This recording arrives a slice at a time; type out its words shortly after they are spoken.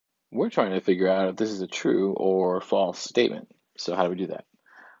We're trying to figure out if this is a true or false statement. So how do we do that?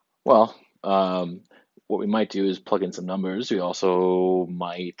 Well, what we might do is plug in some numbers. We also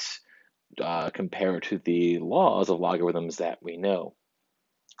might compare it to the laws of logarithms that we know.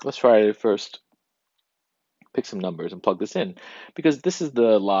 Let's try to first pick some numbers and plug this in because this is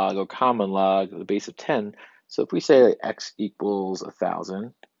the log or common log of the base of 10. So if we say that x equals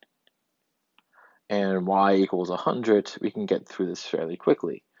 1,000 and y equals 100, we can get through this fairly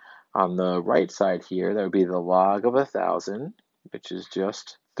quickly. On the right side here, that would be the log of 1,000, which is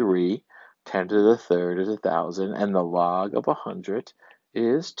just 3. 10 to the third is 1,000, and the log of 100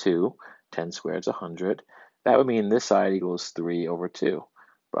 is 2. 10 squared is 100. That would mean this side equals 3 over 2.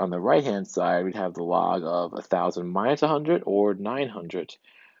 But on the right-hand side, we'd have the log of 1,000 minus 100, or 900.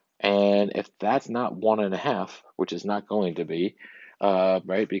 And if that's not 1.5, which is not going to be,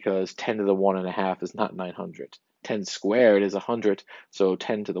 right, because 10 to the 1.5 is not 900. 10 squared is 100, so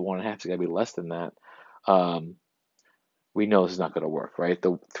 10 to the 1.5 is going to be less than that. We know this is not going to work, right?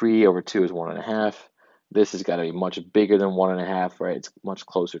 The 3 over 2 is 1.5. This has got to be much bigger than 1.5, right? It's much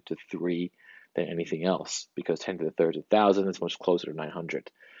closer to 3 than anything else because 10 to the third is 1,000. It's much closer to 900.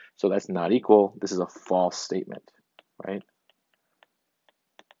 So that's not equal. This is a false statement, right?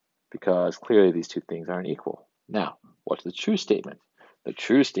 Because clearly these two things aren't equal. Now, what's the true statement? The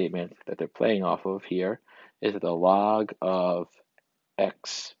true statement that they're playing off of here is that the log of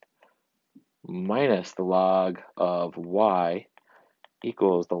x minus the log of y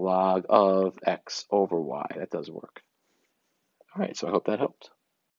equals the log of x over y. That does work. All right, so I hope that helped.